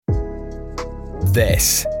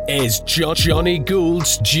This is Johnny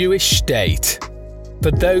Gould's Jewish State.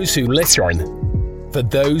 For those who listen, for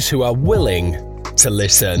those who are willing to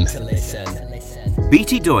listen.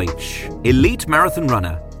 Beatie Deutsch, elite marathon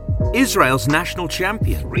runner, Israel's national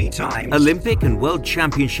champion, 3 times Olympic and World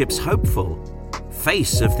Championships hopeful,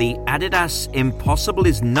 face of the Adidas Impossible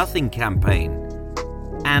is Nothing campaign,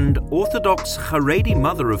 and Orthodox charedi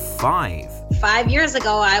mother of 5. 5 years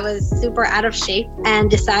ago, I was super out of shape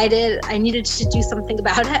and decided I needed to do something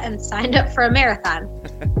about it and signed up for a marathon.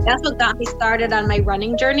 That's what got me started on my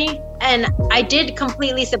running journey. And I did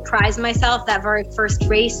completely surprise myself that very first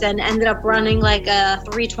race and ended up running like a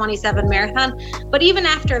 3:27 marathon. But even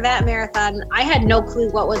after that marathon, I had no clue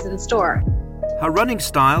what was in store. Her running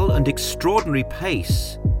style and extraordinary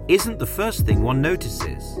pace isn't the first thing one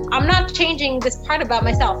notices. I'm not changing this part about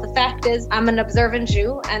myself. The fact is, I'm an observant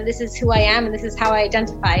Jew, and this is who I am, and this is how I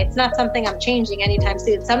identify. It's not something I'm changing anytime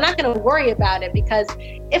soon. So I'm not going to worry about it, because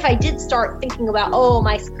if I did start thinking about, oh,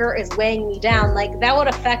 my skirt is weighing me down, like that would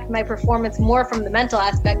affect my performance more from the mental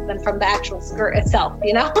aspect than from the actual skirt itself,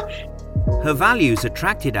 you know? Her values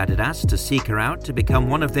attracted Adidas to seek her out to become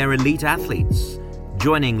one of their elite athletes,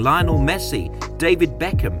 joining Lionel Messi, David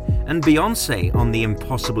Beckham, and Beyoncé on the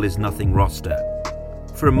Impossible is Nothing roster.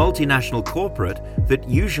 For a multinational corporate that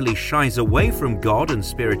usually shies away from God and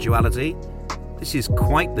spirituality, this is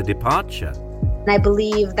quite the departure. And I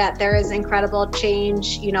believe that there is incredible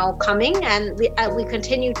change, coming, and we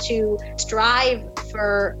continue to strive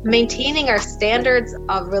for maintaining our standards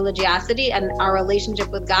of religiosity and our relationship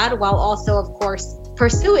with God, while also, of course,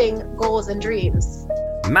 pursuing goals and dreams.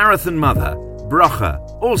 Marathon mother, Bracha,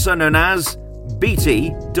 also known as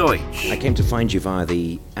Beatie Deutsch. I came to find you via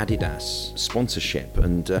the Adidas sponsorship,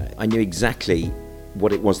 and I knew exactly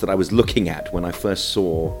what it was that I was looking at when I first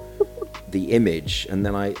saw the image, and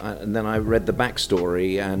then I read the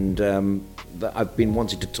backstory, and I've been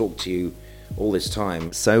wanting to talk to you all this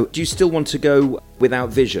time. So, do you still want to go without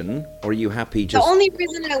vision, or are you happy just... The only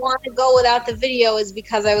reason I want to go without the video is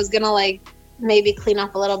because I was gonna maybe clean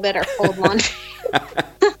up a little bit or fold laundry.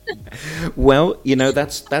 Well,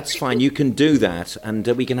 that's fine. You can do that, and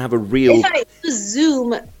we can have a real... If I use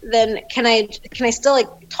Zoom, then can I still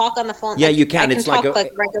talk on the phone? Yeah, you can. It's like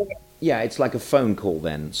regular. Yeah, it's like a phone call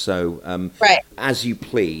then. So, right. As you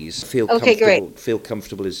please. Feel okay, comfortable. Great. Feel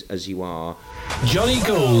comfortable as you are. Johnny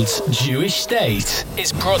Gould's Jewish State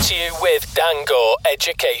is brought to you with Dangor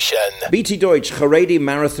Education. Beatie Deutsch, charedi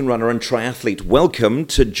marathon runner and triathlete. Welcome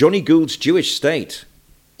to Johnny Gould's Jewish State.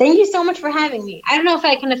 Thank you so much for having me. I don't know if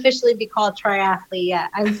I can officially be called triathlete yet.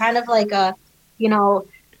 I'm kind of like a,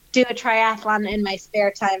 do a triathlon in my spare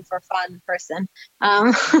time for fun person.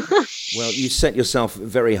 Well, you set yourself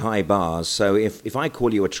very high bars. So if I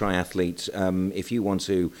call you a triathlete, if you want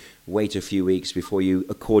to wait a few weeks before you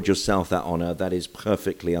accord yourself that honor, that is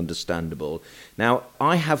perfectly understandable. Now,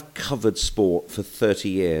 I have covered sport for 30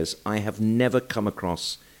 years. I have never come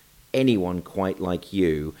across anyone quite like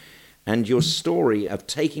you. And your story of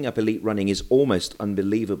taking up elite running is almost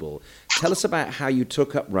unbelievable. Tell us about how you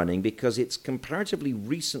took up running, because it's comparatively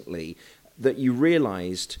recently that you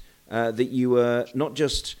realized that you were not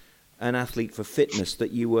just an athlete for fitness, that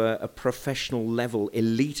you were a professional level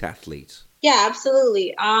elite athlete. Yeah,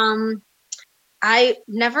 absolutely. I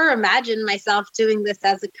never imagined myself doing this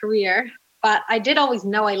as a career, but I did always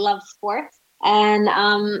know I loved sports. And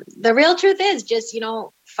the real truth is just,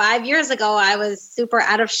 5 years ago, I was super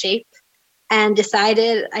out of shape and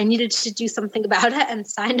decided I needed to do something about it and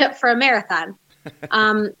signed up for a marathon.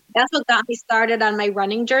 That's what got me started on my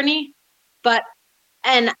running journey.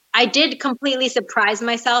 And I did completely surprise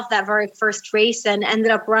myself that very first race and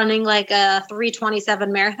ended up running like a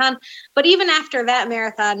 3:27 marathon. But even after that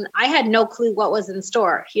marathon, I had no clue what was in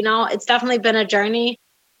store. It's definitely been a journey.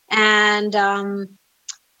 And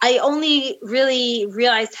I only really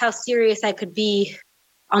realized how serious I could be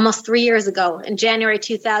almost 3 years ago in January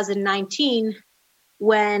 2019,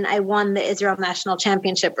 when I won the Israel National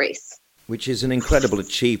Championship race. Which is an incredible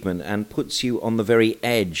achievement and puts you on the very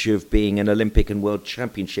edge of being an Olympic and World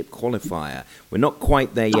Championship qualifier. We're not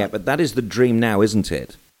quite there yet, but that is the dream now, isn't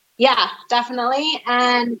it? Yeah, definitely.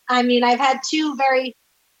 And I mean, I've had 2 very,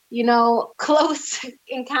 close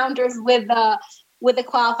encounters with the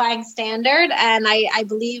qualifying standard, and I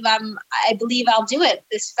believe I'll do it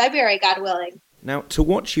this February, God willing. Now, to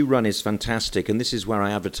watch you run is fantastic, and this is where I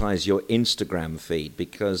advertise your Instagram feed,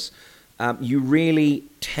 because you really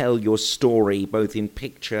tell your story both in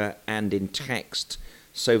picture and in text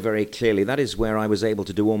so very clearly. That is where I was able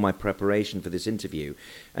to do all my preparation for this interview.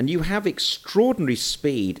 And you have extraordinary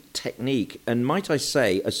speed, technique, and might I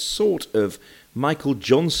say, a sort of Michael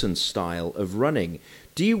Johnson style of running.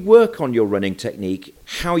 Do you work on your running technique,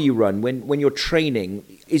 how you run, when you're training?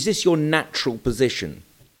 Is this your natural position?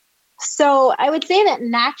 So I would say that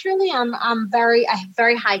naturally I have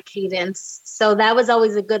very high cadence. So that was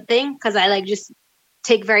always a good thing because I like just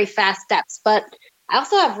take very fast steps. But I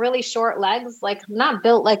also have really short legs, like I'm not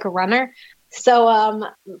built like a runner.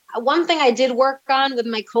 So one thing I did work on with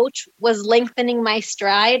my coach was lengthening my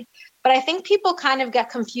stride. But I think people kind of get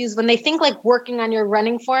confused when they think like working on your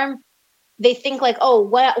running form. They think like, oh,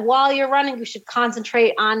 while you're running, you should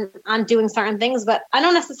concentrate on doing certain things. But I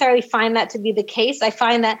don't necessarily find that to be the case. I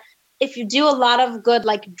find that if you do a lot of good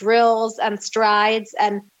like drills and strides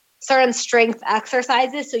and certain strength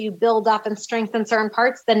exercises, so you build up and strengthen certain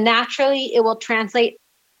parts, then naturally it will translate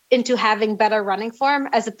into having better running form,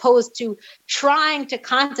 as opposed to trying to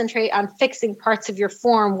concentrate on fixing parts of your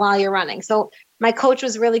form while you're running. So my coach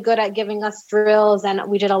was really good at giving us drills, and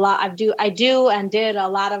we did a lot. I do and did a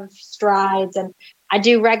lot of strides, and I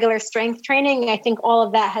do regular strength training. I think all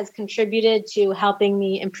of that has contributed to helping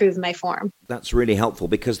me improve my form. That's really helpful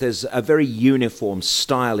because there's a very uniform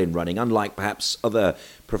style in running, unlike perhaps other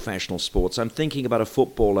professional sports. I'm thinking about a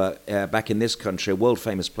footballer back in this country, a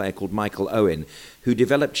world-famous player called Michael Owen, who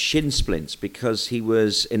developed shin splints because he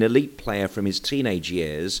was an elite player from his teenage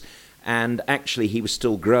years, and actually he was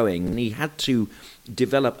still growing, and he had to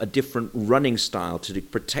develop a different running style to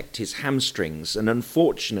protect his hamstrings, and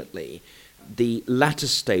unfortunately the latter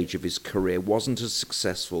stage of his career wasn't as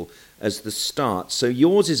successful as the start. So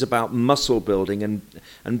yours is about muscle building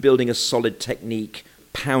and building a solid technique,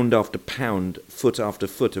 pound after pound, foot after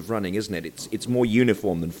foot of running, isn't it? It's more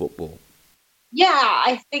uniform than football. Yeah,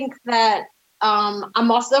 I think that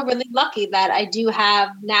I'm also really lucky that I do have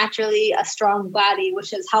naturally a strong body, which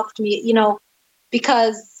has helped me,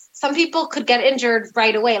 because some people could get injured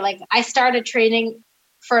right away. Like I started training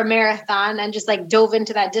for a marathon and just like dove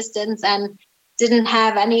into that distance and didn't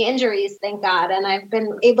have any injuries, thank God. And I've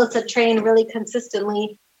been able to train really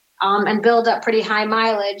consistently and build up pretty high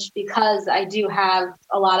mileage because I do have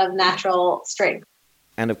a lot of natural strength.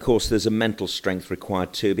 And of course, there's a mental strength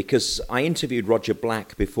required too, because I interviewed Roger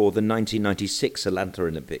Black before the 1996 Atlanta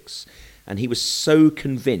Olympics, and he was so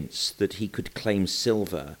convinced that he could claim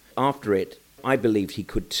silver. After it, I believed he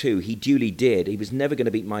could too. He duly did. He was never going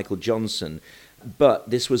to beat Michael Johnson. But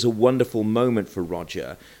this was a wonderful moment for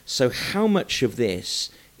Roger. So how much of this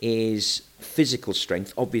is physical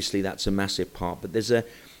strength? Obviously, that's a massive part, but there's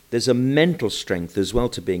a mental strength as well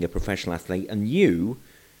to being a professional athlete. And you,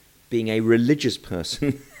 being a religious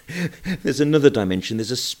person, there's another dimension. There's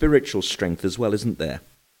a spiritual strength as well, isn't there?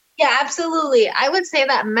 Yeah, absolutely. I would say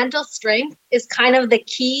that mental strength is kind of the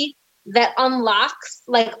key that unlocks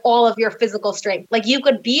like all of your physical strength. Like you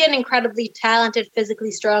could be an incredibly talented, physically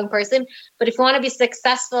strong person, but if you want to be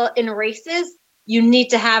successful in races, you need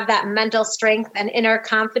to have that mental strength and inner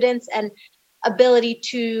confidence and ability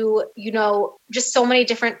to, just so many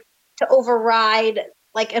different, to override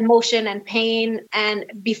like emotion and pain and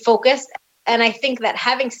be focused. And I think that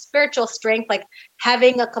having spiritual strength, like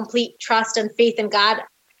having a complete trust and faith in God,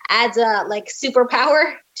 adds a like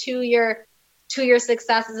superpower to your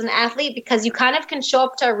success as an athlete, because you kind of can show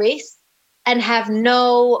up to a race and have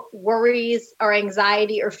no worries or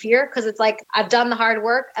anxiety or fear, because it's like, I've done the hard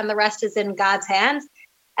work and the rest is in God's hands.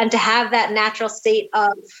 And to have that natural state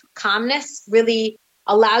of calmness really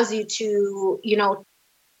allows you to,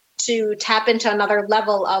 to tap into another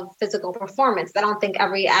level of physical performance that I don't think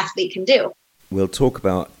every athlete can do. We'll talk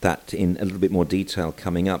about that in a little bit more detail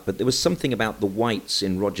coming up, but there was something about the whites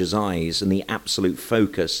in Roger's eyes and the absolute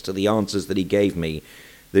focus to the answers that he gave me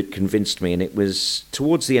that convinced me, and it was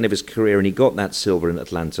towards the end of his career, and he got that silver in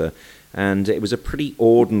Atlanta, and it was a pretty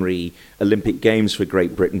ordinary Olympic Games for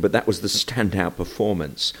Great Britain, but that was the standout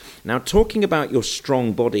performance. Now, talking about your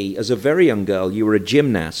strong body, as a very young girl, you were a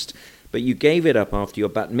gymnast, but you gave it up after your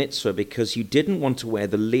bat mitzvah because you didn't want to wear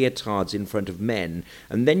the leotards in front of men.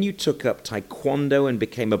 And then you took up taekwondo and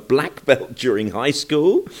became a black belt during high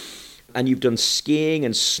school. And you've done skiing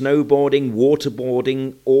and snowboarding,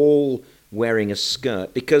 waterboarding, all wearing a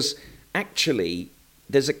skirt. Because actually,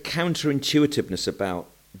 there's a counterintuitiveness about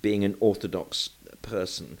being an Orthodox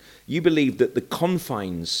person. You believe that the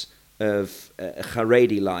confines of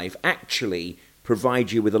charedi life actually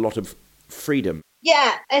provide you with a lot of freedom.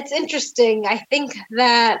 Yeah, it's interesting. I think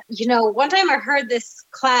that, one time I heard this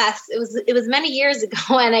class, it was many years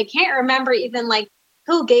ago, and I can't remember even like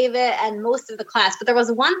who gave it and most of the class, but there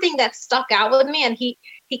was one thing that stuck out with me, and he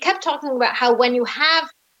kept talking about how when you have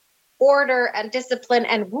order and discipline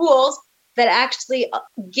and rules, that actually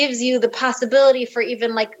gives you the possibility for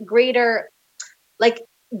even like greater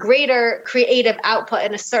creative output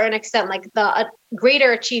in a certain extent, like the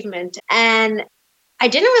greater achievement. And I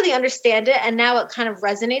didn't really understand it. And now it kind of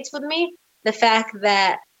resonates with me. The fact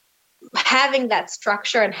that having that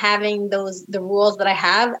structure and having the rules that I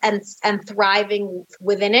have and thriving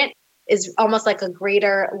within it is almost like a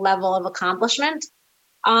greater level of accomplishment.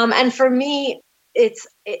 And for me,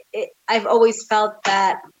 I've always felt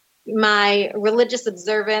that my religious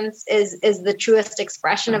observance is the truest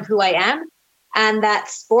expression of who I am. And that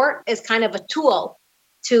sport is kind of a tool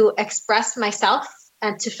to express myself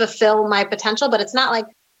and to fulfill my potential, but it's not like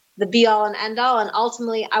the be all and end all. And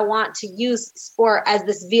ultimately, I want to use sport as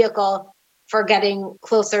this vehicle for getting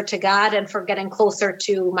closer to God and for getting closer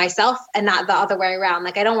to myself, and not the other way around.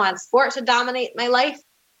 Like, I don't want sport to dominate my life.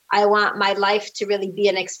 I want my life to really be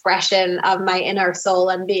an expression of my inner soul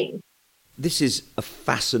and being. This is a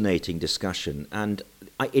fascinating discussion, and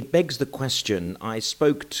it begs the question. I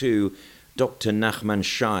spoke to Dr. Nachman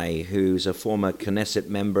Shai, who's a former Knesset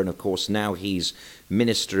member, and of course now he's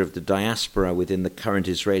Minister of the Diaspora within the current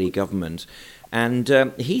Israeli government. And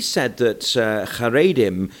he said that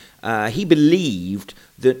charedim, he believed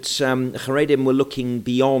that charedim were looking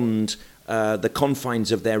beyond the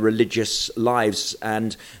confines of their religious lives,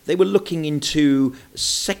 and they were looking into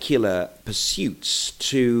secular pursuits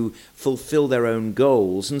to fulfill their own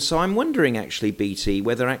goals. And so I'm wondering, actually, Beatie,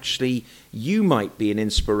 whether actually you might be an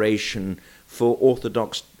inspiration for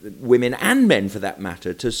Orthodox women and men, for that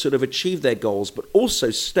matter, to sort of achieve their goals, but also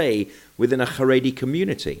stay within a charedi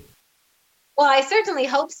community. Well, I certainly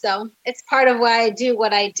hope so. It's part of why I do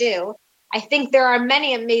what I do. I think there are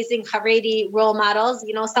many amazing charedi role models.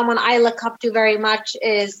 You know, someone I look up to very much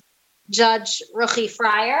is Judge Ruchi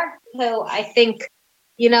Fryer, who I think,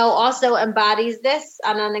 you know, also embodies this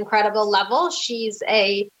on an incredible level. She's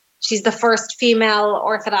the first female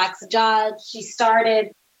Orthodox judge. She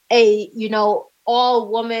started a, you know,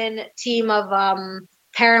 all-woman team of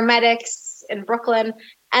paramedics in Brooklyn.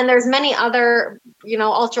 And there's many other, you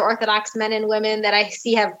know, ultra-Orthodox men and women that I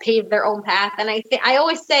see have paved their own path. And I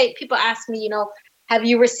always say, people ask me, you know, have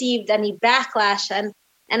you received any backlash? And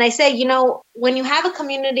I say, you know, when you have a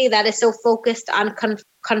community that is so focused on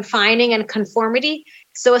confining and conformity,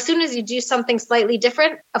 so as soon as you do something slightly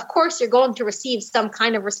different, of course, you're going to receive some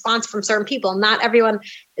kind of response from certain people. Not everyone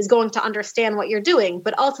is going to understand what you're doing,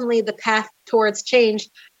 but ultimately the path towards change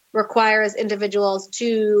requires individuals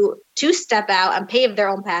to step out and pave their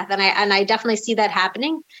own path. And I definitely see that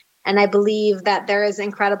happening. And I believe that there is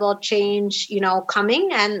incredible change, you know, coming.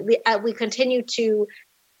 And we continue to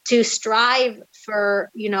strive for,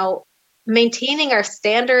 you know, maintaining our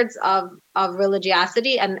standards of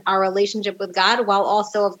religiosity and our relationship with God, while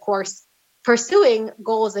also, of course, pursuing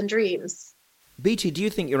goals and dreams. Beatie, do you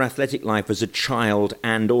think your athletic life as a child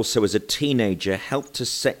and also as a teenager helped to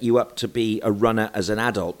set you up to be a runner as an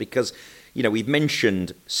adult? Because, you know, we've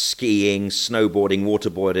mentioned skiing, snowboarding,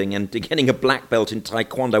 waterboarding, and getting a black belt in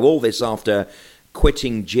taekwondo, all this after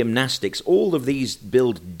quitting gymnastics. All of these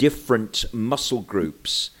build different muscle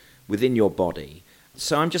groups within your body.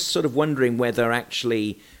 So I'm just sort of wondering whether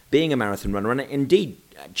actually being a marathon runner and indeed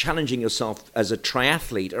challenging yourself as a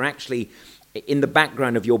triathlete are actually in the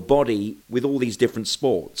background of your body with all these different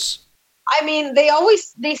sports. I mean,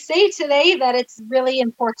 they say today that it's really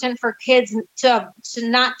important for kids to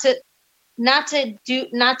not to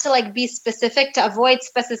be specific, to avoid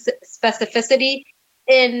specificity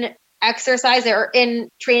in exercise or in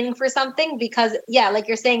training for something, because like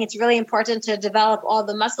you're saying, it's really important to develop all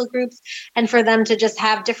the muscle groups and for them to just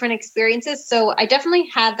have different experiences. So I definitely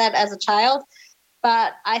had that as a child.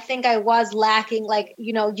 But I think I was lacking, like,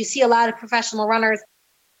 you know, you see a lot of professional runners,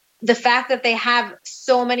 the fact that they have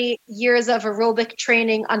so many years of aerobic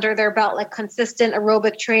training under their belt, like consistent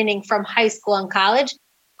aerobic training from high school and college,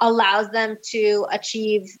 allows them to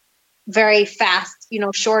achieve very fast, you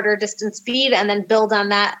know, shorter distance speed, and then build on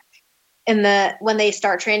that when they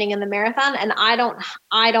start training in the marathon. And I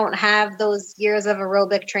don't have those years of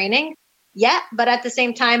aerobic training yet, but at the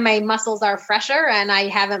same time, my muscles are fresher and I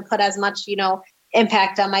haven't put as much, you know,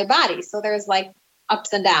 impact on my body. So there's like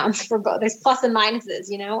ups and downs for both. There's plus and minuses,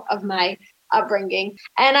 you know, of my upbringing.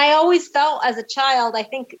 And I always felt as a child, I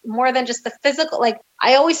think more than just the physical, like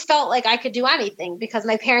I always felt like I could do anything because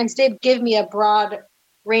my parents did give me a broad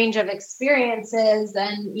range of experiences.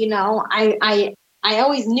 And, you know, I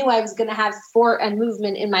always knew I was going to have sport and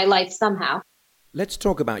movement in my life somehow. Let's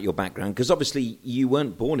talk about your background, because obviously you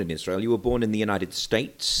weren't born in Israel. You were born in the United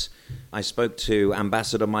States. I spoke to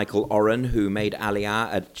Ambassador Michael Oren, who made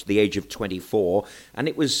Aliyah at the age of 24, and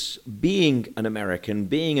it was being an American,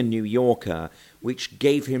 being a New Yorker, which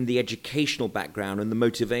gave him the educational background and the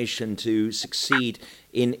motivation to succeed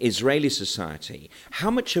in Israeli society.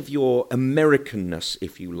 How much of your Americanness,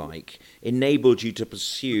 if you like, enabled you to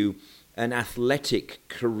pursue an athletic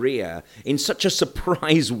career in such a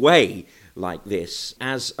surprise way like this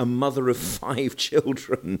as a mother of 5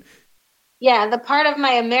 children? Yeah, the part of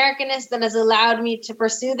my Americanness that has allowed me to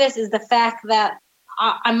pursue this is the fact that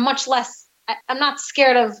I'm not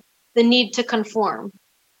scared of the need to conform.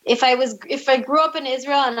 If I grew up in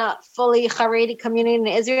Israel in a fully charedi community in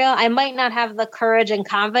Israel, I might not have the courage and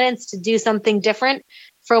confidence to do something different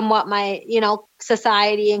from what my,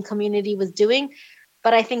 society and community was doing.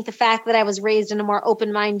 But I think the fact that I was raised in a more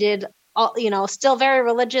open-minded, still very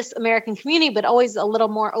religious American community, but always a little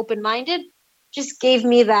more open-minded, just gave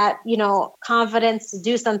me that, confidence to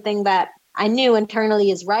do something that I knew internally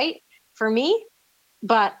is right for me,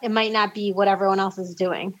 but it might not be what everyone else is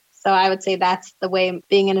doing. So I would say that's the way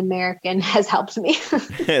being an American has helped me.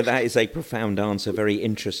 That is a profound answer, very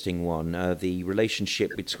interesting one. The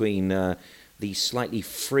relationship between the slightly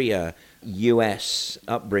freer US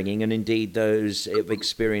upbringing and indeed those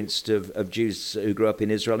experienced of Jews who grew up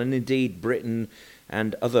in Israel and indeed Britain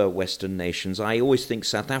and other Western nations. I always think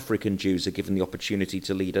South African Jews are given the opportunity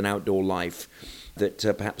to lead an outdoor life that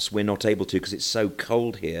perhaps we're not able to because it's so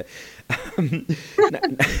cold here. That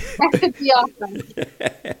could be awesome.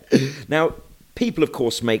 Now, people, of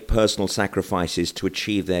course, make personal sacrifices to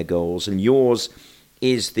achieve their goals, and yours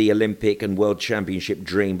is the Olympic and World Championship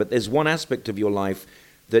dream. But there's one aspect of your life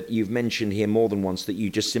that you've mentioned here more than once that you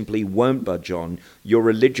just simply won't budge on, your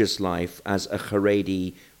religious life as a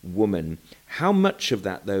charedi woman. How much of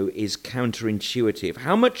that, though, is counterintuitive?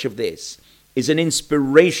 How much of this is an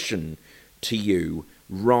inspiration to you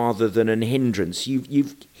rather than an hindrance?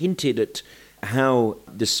 You've hinted at how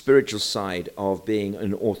the spiritual side of being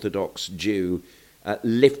an Orthodox Jew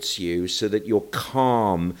lifts you so that you're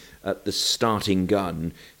calm at the starting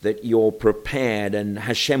gun, that you're prepared and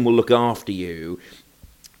Hashem will look after you.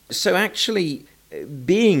 So actually,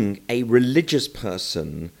 being a religious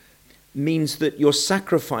person means that your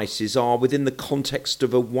sacrifices are within the context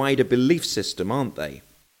of a wider belief system, aren't they?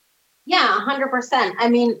 Yeah, 100%. I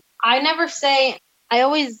mean, I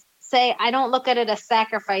always say I don't look at it as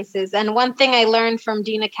sacrifices. And one thing I learned from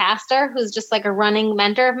Dina Castor, who's just like a running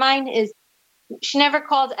mentor of mine, is she never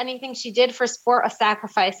called anything she did for sport a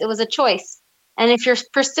sacrifice. It was a choice. And if you're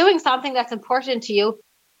pursuing something that's important to you,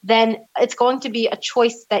 then it's going to be a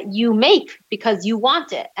choice that you make because you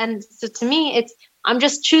want it. And so to me, I'm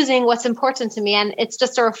just choosing what's important to me. And it's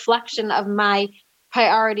just a reflection of my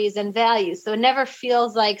priorities and values. So it never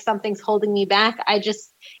feels like something's holding me back. It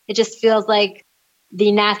just feels like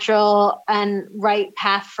the natural and right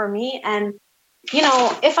path for me. And,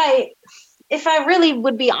 if I really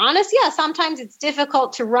would be honest, yeah, sometimes it's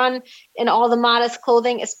difficult to run in all the modest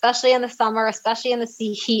clothing, especially in the summer, especially in the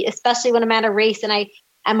sea heat, especially when I'm at a race and I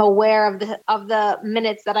am aware of the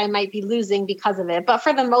minutes that I might be losing because of it. But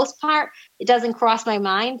for the most part, it doesn't cross my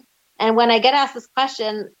mind. And when I get asked this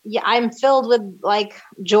question, yeah, I'm filled with like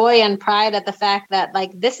joy and pride at the fact that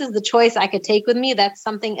like this is the choice I could take with me. That's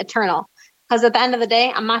something eternal. Because at the end of the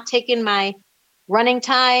day, I'm not taking my running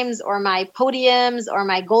times or my podiums or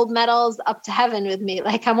my gold medals up to heaven with me.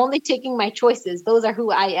 Like I'm only taking my choices. Those are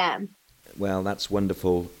who I am. Well, that's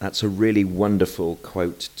wonderful. That's a really wonderful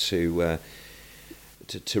quote to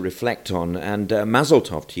reflect on. And Mazel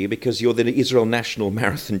Tov to you, because you're the Israel National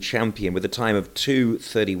Marathon Champion with a time of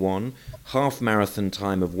 2:31, half marathon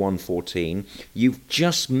time of 1:14. You've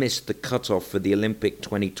just missed the cutoff for the Olympic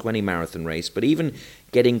 2020 marathon race, but even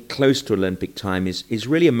getting close to Olympic time is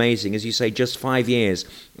really amazing. As you say, just 5 years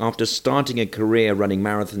after starting a career running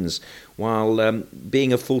marathons while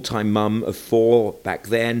being a full-time mum of 4 back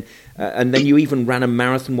then, and then you even ran a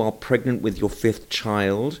marathon while pregnant with your 5th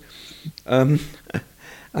child.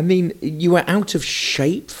 I mean, you were out of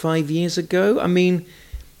shape 5 years ago. I mean,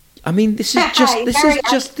 this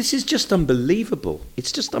is just unbelievable.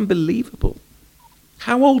 It's just unbelievable.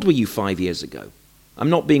 How old were you 5 years ago? I'm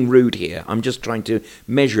not being rude here. I'm just trying to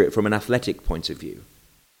measure it from an athletic point of view.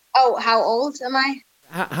 Oh, how old am I?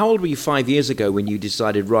 How old were you 5 years ago when you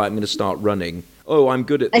decided, right, I'm going to start running? Oh, I'm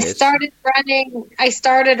good at this. I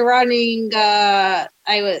started running, I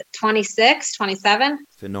was 26, 27.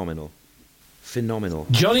 Phenomenal.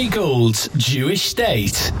 Johnny Gould's Jewish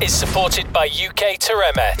State is supported by UK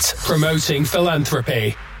Teremet, promoting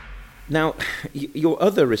philanthropy. Now, your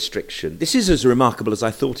other restriction, this is as remarkable as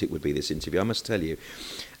I thought it would be, this interview, I must tell you.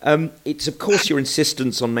 It's, of course, your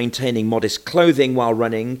insistence on maintaining modest clothing while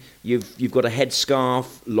running. You've got a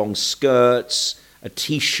headscarf, long skirts, a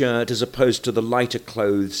T-shirt, as opposed to the lighter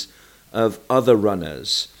clothes of other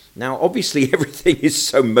runners. Now, obviously, everything is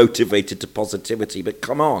so motivated to positivity, but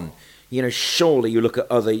come on. Surely you look at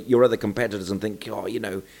your other competitors and think,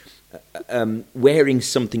 wearing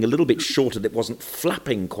something a little bit shorter that wasn't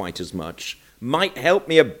flapping quite as much might help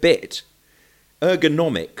me a bit.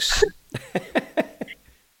 Ergonomics.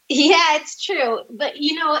 Yeah, it's true. But,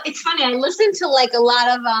 it's funny. I listen to like a lot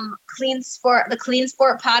of the Clean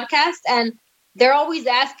Sport podcast, and they're always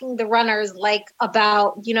asking the runners like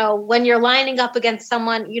about, when you're lining up against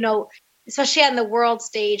someone, especially on the world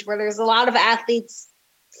stage where there's a lot of athletes,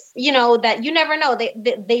 that you never know.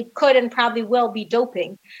 They could and probably will be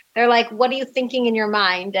doping. They're like, what are you thinking in your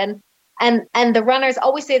mind? And the runners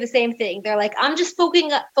always say the same thing. They're like, I'm just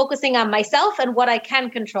focusing on myself and what I can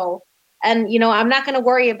control. And, I'm not going to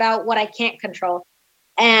worry about what I can't control.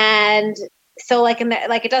 And so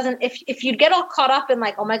it doesn't, if you get all caught up in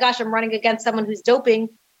like, oh my gosh, I'm running against someone who's doping,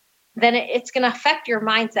 then it's going to affect your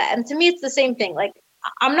mindset. And to me, it's the same thing. Like,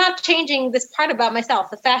 I'm not changing this part about myself.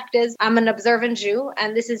 The fact is I'm an observant Jew,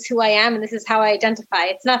 and this is who I am, and this is how I identify.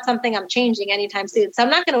 It's not something I'm changing anytime soon. So I'm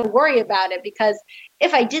not going to worry about it, because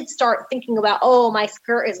if I did start thinking about, oh, my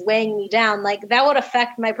skirt is weighing me down, like that would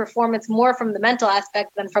affect my performance more from the mental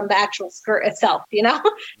aspect than from the actual skirt itself, Yeah,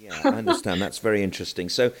 I understand. That's very interesting.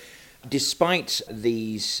 So despite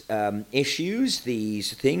these issues,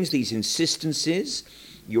 these things, these insistencies,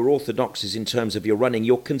 your orthodoxies in terms of your running,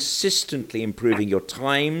 you're consistently improving your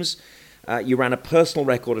times. You ran a personal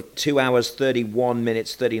record of 2 hours, 31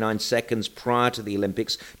 minutes, 39 seconds prior to the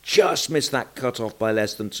Olympics. Just missed that cutoff by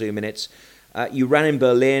less than 2 minutes. You ran in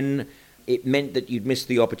Berlin. It meant that you'd missed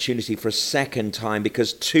the opportunity for a second time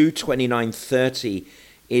because 2:29:30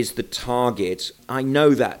 is the target. I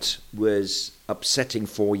know that was upsetting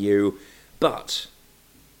for you, but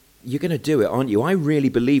you're going to do it, aren't you? I really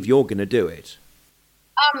believe you're going to do it.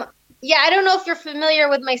 Yeah, I don't know if you're familiar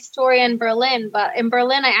with my story in Berlin, but in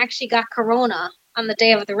Berlin, I actually got corona on the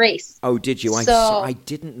day of the race. Oh, did you? I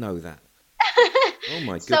didn't know that. Oh,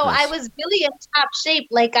 my goodness. So I was really in top shape.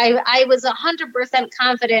 Like I was 100%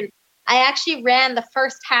 confident. I actually ran the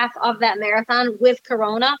first half of that marathon with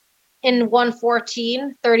corona in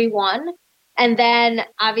 1:14:31. And then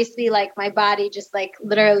obviously like my body just like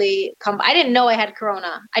literally I didn't know I had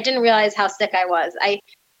corona. I didn't realize how sick I was.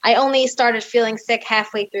 I only started feeling sick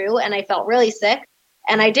halfway through, and I felt really sick.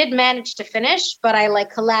 And I did manage to finish, but I like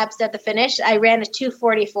collapsed at the finish. I ran a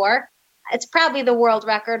 2:44. It's probably the world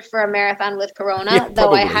record for a marathon with corona,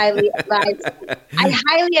 though I highly advise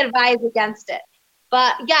against it.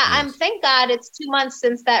 But yeah, Yes. thank God it's 2 months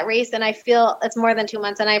since that race, and I feel it's more than 2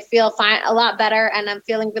 months, and I feel fine, a lot better, and I'm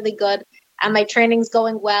feeling really good, and my training's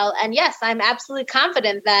going well. And yes, I'm absolutely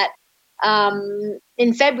confident that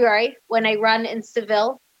in February, when I run in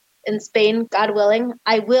Seville, in Spain, God willing,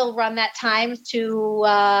 I will run that time to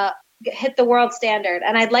hit the world standard.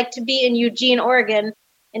 And I'd like to be in Eugene, Oregon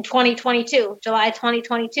in 2022, July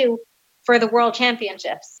 2022, for the World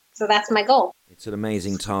Championships. So that's my goal. It's an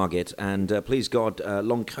amazing target. And please God,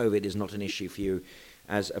 long COVID is not an issue for you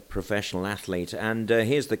as a professional athlete. And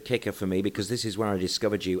here's the kicker for me, because this is where I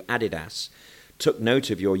discovered you. Adidas took note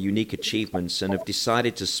of your unique achievements and have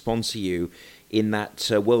decided to sponsor you in that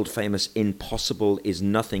world-famous Impossible is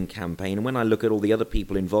Nothing campaign. And when I look at all the other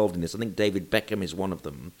people involved in this, I think David Beckham is one of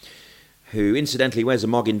them, who incidentally wears a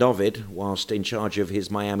Mogen David whilst in charge of his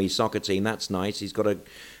Miami soccer team. That's nice. He's got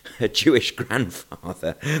a Jewish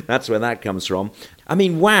grandfather. That's where that comes from. I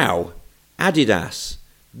mean, wow, Adidas.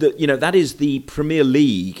 That is the Premier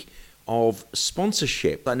League of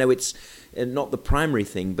sponsorship. I know it's not the primary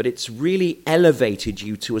thing, but it's really elevated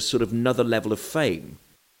you to a sort of another level of fame.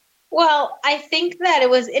 Well, I think that it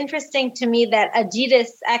was interesting to me that Adidas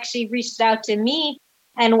actually reached out to me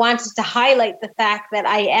and wanted to highlight the fact that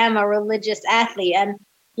I am a religious athlete. And,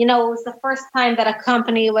 it was the first time that a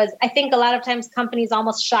company I think a lot of times companies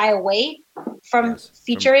almost shy away from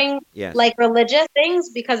featuring like religious things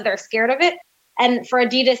because they're scared of it. And for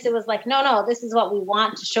Adidas, it was like, no, this is what we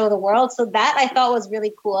want to show the world. So that I thought was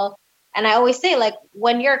really cool. And I always say, like,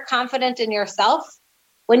 when you're confident in yourself,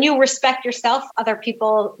 when you respect yourself, other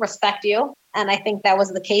people respect you. And I think that was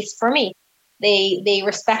the case for me. They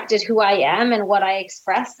respected who I am and what I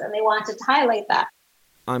express, and they wanted to highlight that.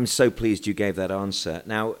 I'm so pleased you gave that answer.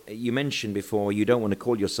 Now, you mentioned before you don't want to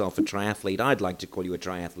call yourself a triathlete. I'd like to call you a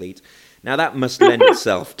triathlete. Now, that must lend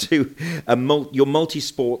itself to your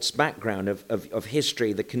multi-sports background of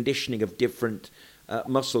history, the conditioning of different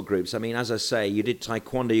muscle groups. I mean, as I say, you did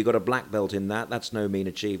taekwondo, you got a black belt in that. That's no mean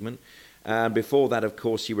achievement. Before that, of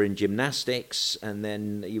course, you were in gymnastics, and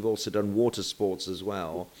then you've also done water sports as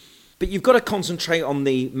well. But you've got to concentrate on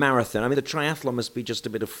the marathon. I mean, the triathlon must be just a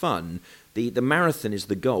bit of fun. The marathon is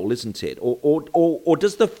the goal, isn't it? Or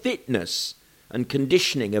does the fitness and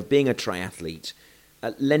conditioning of being a triathlete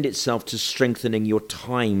lend itself to strengthening your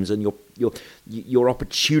times and your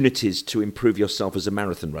opportunities to improve yourself as a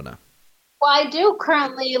marathon runner? Well, I do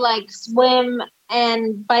currently like swim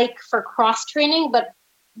and bike for cross training, but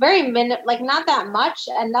very like not that much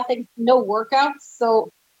and nothing, no workouts. So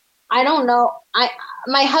I don't know.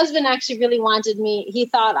 My husband actually really wanted me. He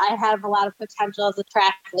thought I have a lot of potential as a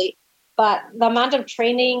triathlete, but the amount of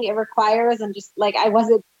training it requires and just like I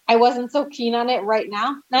wasn't so keen on it right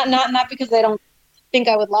now. Not because I don't think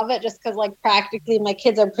I would love it, just because like practically my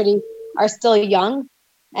kids are still young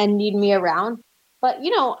and need me around. But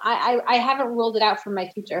I haven't ruled it out for my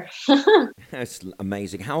future. That's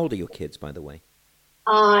amazing. How old are your kids, by the way?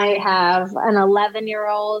 I have an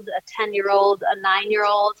 11-year-old, a 10-year-old, a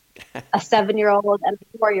 9-year-old, a 7-year-old, and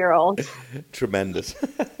a 4-year-old. Tremendous.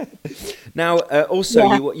 Now,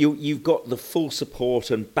 also, you've got the full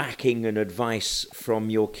support and backing and advice from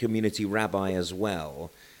your community rabbi as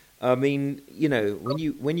well. I mean,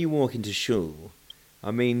 when you walk into shul, I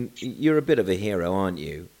mean, you're a bit of a hero, aren't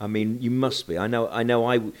you? I mean, you must be. I know.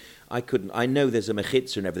 I couldn't. I know there's a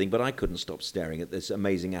mechitza and everything, but I couldn't stop staring at this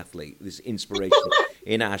amazing athlete, this inspiration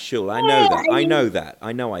in our shul. I know that. I know that.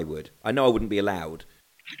 I know I would. I know I wouldn't be allowed.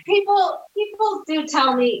 People do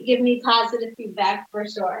give me positive feedback for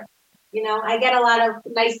sure. I get a lot of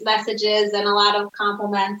nice messages and a lot of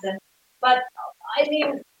compliments, but I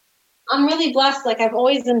mean, I'm really blessed. Like I've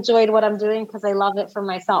always enjoyed what I'm doing because I love it for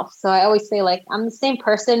myself. So I always say like I'm the same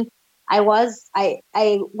person I was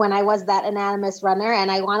when I was that anonymous runner,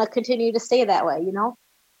 and I want to continue to stay that way.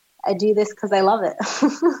 I do this because I love it.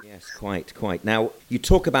 Yes, quite. Now you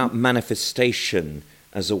talk about manifestation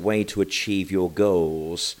as a way to achieve your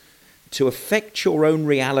goals, to affect your own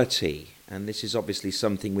reality, and this is obviously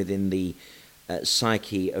something within the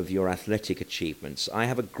psyche of your athletic achievements. I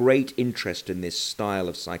have a great interest in this style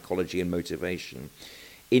of psychology and motivation.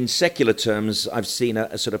 In secular terms, I've seen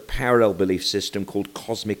a sort of parallel belief system called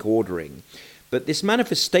cosmic ordering. But this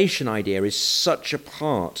manifestation idea is such a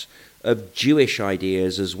part of Jewish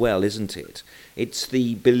ideas as well, isn't it? It's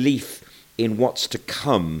the belief in what's to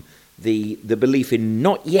come, the belief in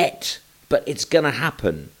not yet, but it's going to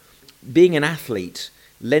happen. Being an athlete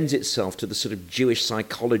lends itself to the sort of Jewish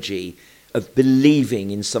psychology of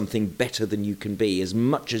believing in something better than you can be, as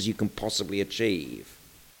much as you can possibly achieve.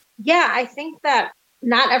 Yeah, I think that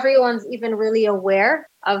not everyone's even really aware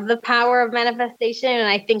of the power of manifestation. And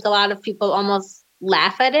I think a lot of people almost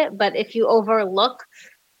laugh at it. But if you overlook,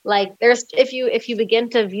 like if you begin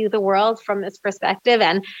to view the world from this perspective,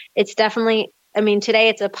 and it's definitely, I mean, today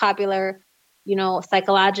it's a popular,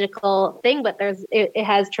 psychological thing, but it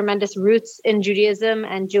has tremendous roots in Judaism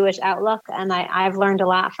and Jewish outlook. And I've learned a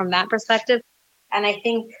lot from that perspective. And I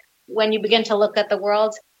think when you begin to look at the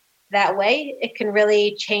world that way, it can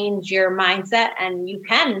really change your mindset, and you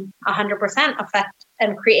can 100% affect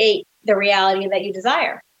and create the reality that you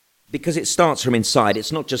desire. Because it starts from inside.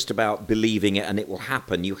 It's not just about believing it and it will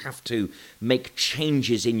happen. You have to make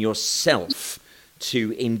changes in yourself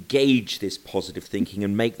to engage this positive thinking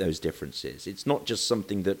and make those differences. It's not just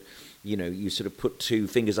something that, you sort of put two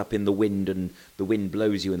fingers up in the wind and the wind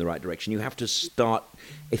blows you in the right direction. You have to start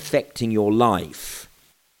affecting your life.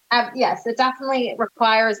 Yes, it definitely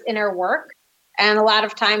requires inner work. And a lot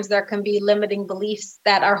of times there can be limiting beliefs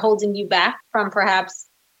that are holding you back from perhaps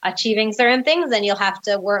achieving certain things, and you'll have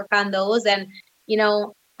to work on those. And,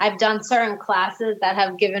 I've done certain classes that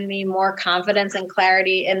have given me more confidence and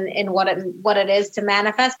clarity in what it is to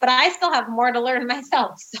manifest, but I still have more to learn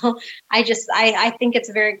myself. So I think it's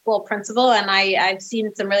a very cool principle, and I've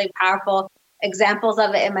seen some really powerful examples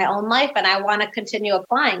of it in my own life, and I want to continue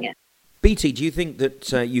applying it. Beatie, do you think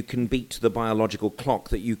that you can beat the biological clock,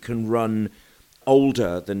 that you can run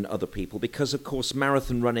older than other people? Because, of course,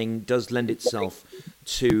 marathon running does lend itself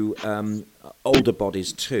to older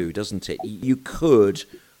bodies too, doesn't it? You could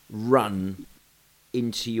run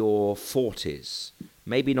into your 40s,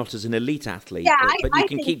 maybe not as an elite athlete, but you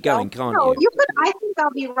can keep going, can't you? I think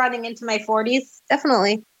I'll be running into my 40s,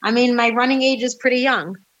 definitely. I mean, my running age is pretty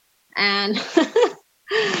young, and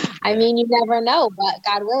I mean, you never know, but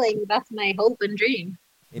God willing, that's my hope and dream.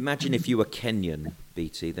 Imagine if you were Kenyan,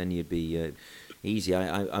 Beatie, then you'd be easy.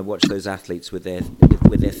 I watch those athletes with their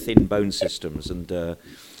thin bone systems, and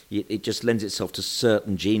it just lends itself to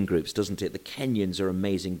certain gene groups, doesn't it? The Kenyans are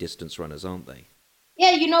amazing distance runners, aren't they?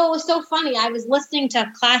 Yeah, it was so funny. I was listening to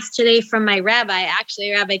a class today from my rabbi,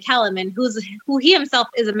 actually, Rabbi Kellerman, who he himself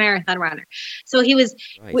is a marathon runner. So he was,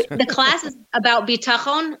 right. The class is about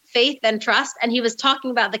bitachon, faith and trust, and he was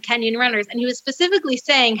talking about the Kenyan runners, and he was specifically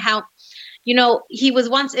saying how, he was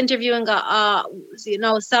once interviewing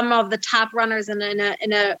some of the top runners in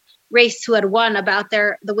a race who had won about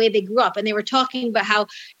the way they grew up, and they were talking about how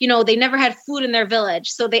they never had food in their village,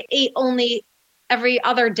 so they ate only every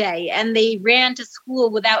other day, and they ran to school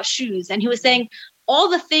without shoes. And he was saying all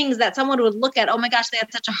the things that someone would look at, oh my gosh, they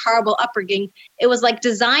had such a horrible upbringing. It was like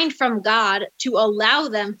designed from God to allow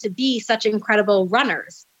them to be such incredible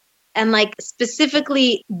runners. And like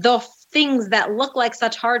specifically the things that look like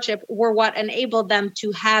such hardship were what enabled them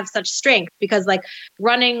to have such strength, because like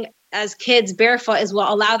running as kids barefoot is what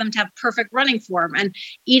allowed them to have perfect running form, and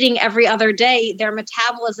eating every other day, their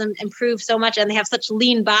metabolism improved so much, and they have such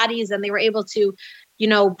lean bodies, and they were able to,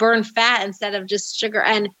 burn fat instead of just sugar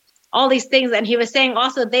and all these things. And he was saying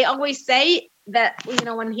also, they always say that,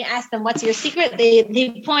 when he asked them, what's your secret?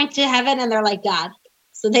 They point to heaven and they're like, God.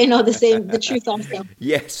 So they know the truth also.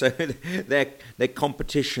 Yes, so their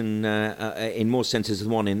competition in more senses than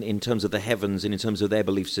one in terms of the heavens and in terms of their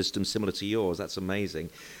belief system similar to yours. That's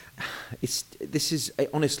amazing.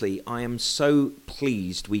 Honestly, I am so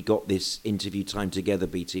pleased we got this interview time together,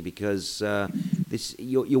 Beatie, because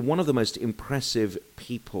you're one of the most impressive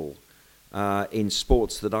people in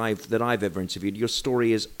sports that I've ever interviewed. Your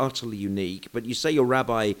story is utterly unique, but you say your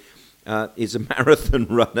rabbi is a marathon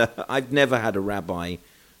runner. I've never had a rabbi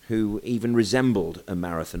who even resembled a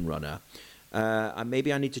marathon runner.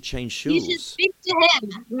 Maybe I need to change shoes. You should speak to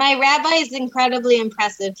him. My rabbi is incredibly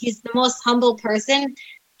impressive. He's the most humble person.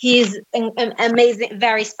 He's amazing,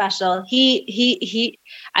 very special.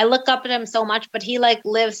 I look up at him so much, but he like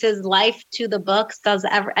lives his life to the books,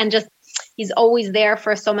 he's always there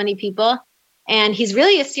for so many people. And he's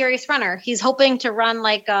really a serious runner. He's hoping to run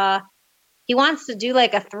he wants to do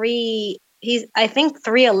like I think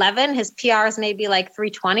 3:11. His PR is maybe like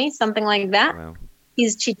 3:20, something like that. Wow. He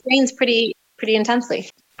trains pretty intensely.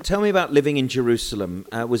 Tell me about living in Jerusalem.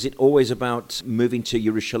 Was it always about moving to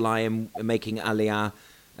Yerushalayim, making Aliyah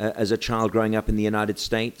as a child growing up in the United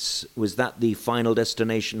States? Was that the final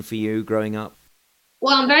destination for you growing up?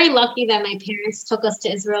 Well, I'm very lucky that my parents took us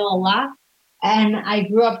to Israel a lot. And I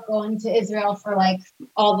grew up going to Israel for like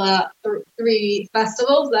all the three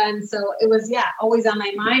festivals. And so it was, always on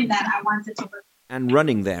my mind that I wanted to work. And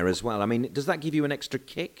running there as well. I mean, does that give you an extra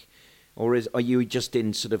kick? Or are you just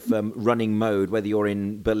in sort of running mode, whether you're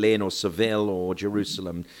in Berlin or Seville or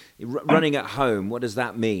Jerusalem? Running at home, what does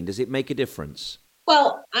that mean? Does it make a difference?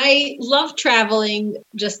 Well, I love traveling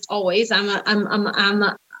just always. I'm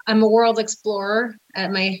a world explorer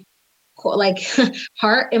at my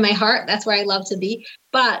heart. In my heart, that's where I love to be.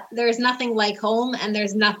 But there's nothing like home, and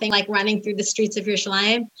there's nothing like running through the streets of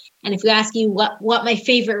Yerushalayim. And if you ask you what my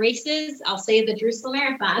favorite race is, I'll say the Jerusalem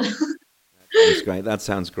Marathon. That's great. That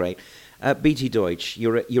sounds great. Beatie Deutsch,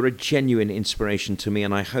 you're a genuine inspiration to me,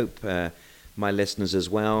 and I hope my listeners as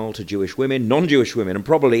well, to Jewish women, non-Jewish women, and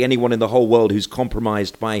probably anyone in the whole world who's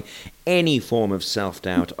compromised by any form of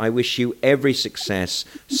self-doubt. I wish you every success.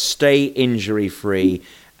 Stay injury-free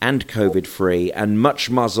and COVID-free, and much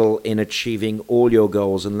muzzle in achieving all your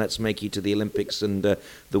goals, and let's make you to the Olympics and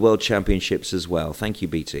the World Championships as well. Thank you,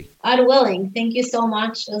 Beatie. God willing. Thank you so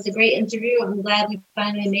much. It was a great interview. I'm glad we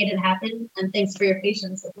finally made it happen, and thanks for your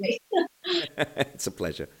patience with me. It's a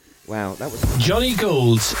pleasure. Wow, that was... Johnny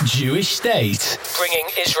Gould's Jewish State, bringing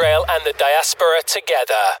Israel and the diaspora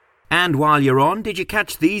together. And while you're on, did you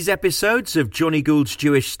catch these episodes of Johnny Gould's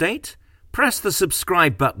Jewish State? Press the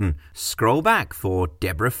subscribe button. Scroll back for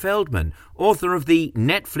Deborah Feldman, author of the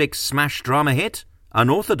Netflix smash drama hit,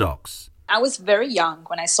 Unorthodox. I was very young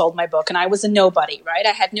when I sold my book, and I was a nobody, right?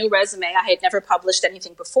 I had no resume. I had never published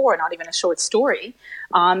anything before, not even a short story.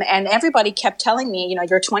 And everybody kept telling me,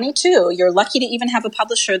 you're 22. You're lucky to even have a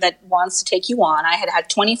publisher that wants to take you on. I had had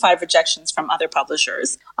 25 rejections from other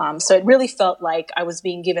publishers. So it really felt like I was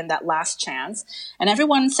being given that last chance. And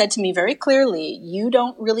everyone said to me very clearly, you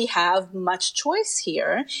don't really have much choice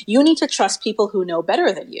here. You need to trust people who know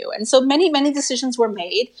better than you. And so many, many decisions were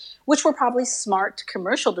made, which were probably smart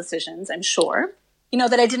commercial decisions, I'm sure,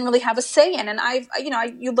 that I didn't really have a say in. And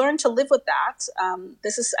you learn to live with that.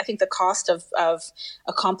 This is, I think, the cost of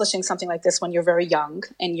accomplishing something like this when you're very young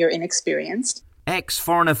and you're inexperienced.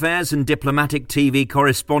 Ex-Foreign Affairs and diplomatic TV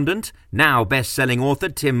correspondent, now best-selling author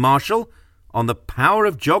Tim Marshall, on the power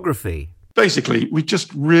of geography. Basically, we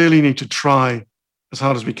just really need to try as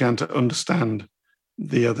hard as we can to understand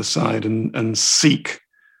the other side and seek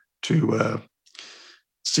to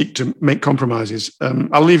make compromises.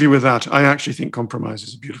 I'll leave you with that. I actually think compromise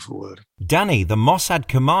is a beautiful word. Danny, the Mossad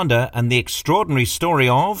commander, and the extraordinary story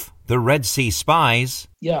of the Red Sea Spies.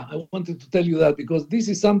 Yeah, I wanted to tell you that because this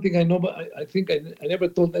is something I know, but I think I never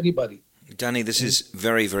told anybody. Danny, this is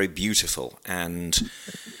very, very beautiful. And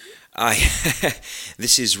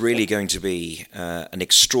This is really going to be an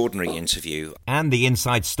extraordinary interview. And the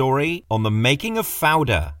inside story on the making of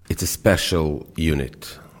Fauda. It's a special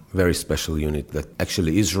unit, very special unit that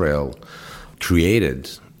actually Israel created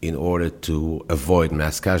in order to avoid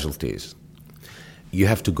mass casualties. You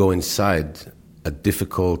have to go inside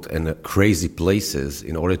difficult and crazy places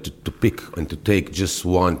in order to pick and to take just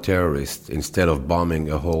one terrorist instead of bombing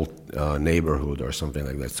a whole neighborhood or something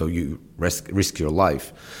like that. So you risk your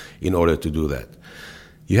life in order to do that.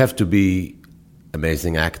 You have to be an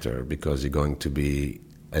amazing actor because you're going to be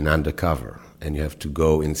an undercover, and you have to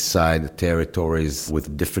go inside territories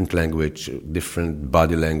with different language, different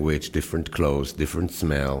body language, different clothes, different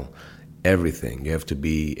smell, everything. You have to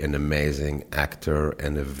be an amazing actor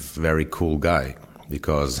and a very cool guy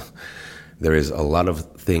because there is a lot of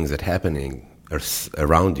things that are happening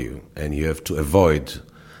around you, and you have to avoid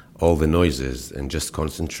all the noises and just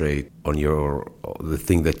concentrate on the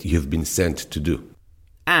thing that you've been sent to do.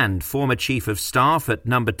 And former Chief of Staff at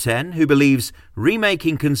Number 10, who believes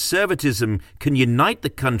remaking conservatism can unite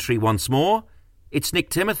the country once more, it's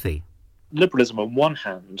Nick Timothy. Liberalism on one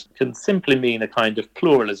hand can simply mean a kind of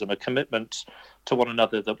pluralism, a commitment to one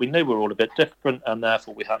another that we know we're all a bit different, and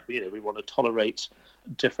therefore we want to tolerate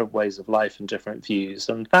different ways of life and different views,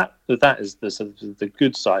 and that is the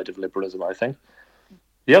good side of liberalism, I think.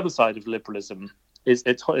 The other side of liberalism is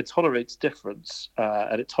it tolerates difference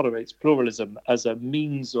and it tolerates pluralism as a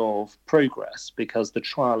means of progress, because the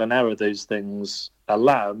trial and error those things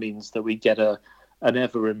allow means that we get an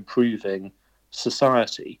ever-improving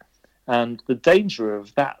society. And the danger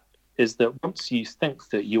of that is that once you think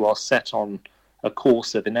that you are set on a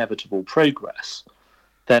course of inevitable progress,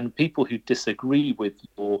 then people who disagree with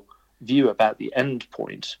your view about the end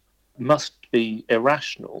point must be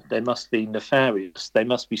irrational, they must be nefarious,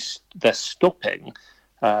 they're stopping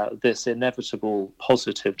this inevitable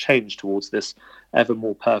positive change towards this ever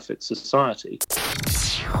more perfect society.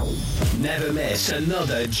 Never miss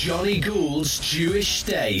another Johnny Gould's Jewish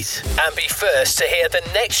State. And be first to hear the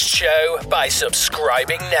next show by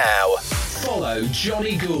subscribing now. Follow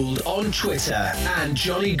Johnny Gould on Twitter and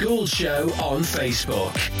Johnny Gould Show on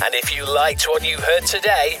Facebook. And if you liked what you heard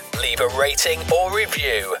today, leave a rating or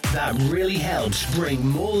review. That really helps bring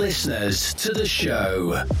more listeners to the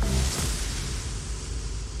show.